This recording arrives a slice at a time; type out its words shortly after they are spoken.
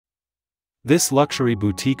This luxury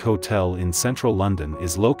boutique hotel in central London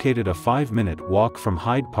is located a 5-minute walk from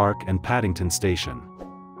Hyde Park and Paddington Station.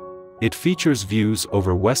 It features views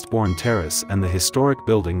over Westbourne Terrace and the historic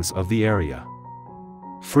buildings of the area.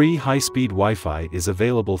 Free high-speed Wi-Fi is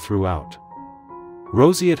available throughout.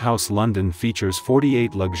 Roseate House London features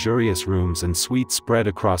 48 luxurious rooms and suites spread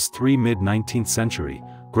across 3 mid-19th century,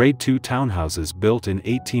 Grade II townhouses built in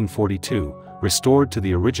 1842, restored to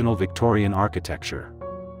the original Victorian architecture.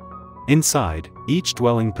 Inside, each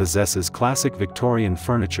dwelling possesses classic Victorian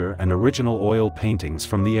furniture and original oil paintings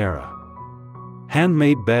from the era.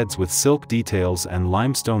 Handmade beds with silk details and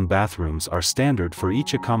limestone bathrooms are standard for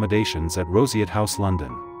each accommodations at Roseate House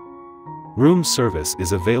London. Room service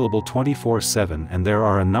is available 24/7 and there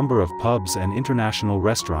are a number of pubs and international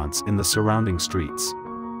restaurants in the surrounding streets.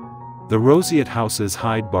 The Roseate House's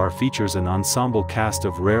Hyde bar features an ensemble cast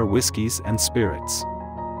of rare whiskies and spirits.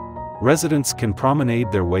 Residents can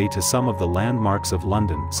promenade their way to some of the landmarks of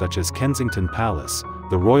London such as Kensington Palace,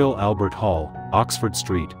 the Royal Albert Hall, Oxford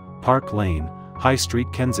Street, Park Lane, High Street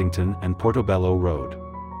Kensington and Portobello Road.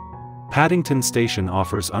 Paddington Station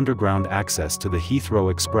offers underground access to the Heathrow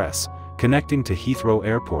Express, connecting to Heathrow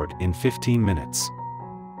Airport in 15 minutes.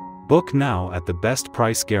 Book now at the best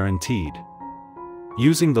price guaranteed.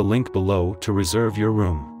 Using the link below to reserve your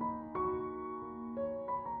room.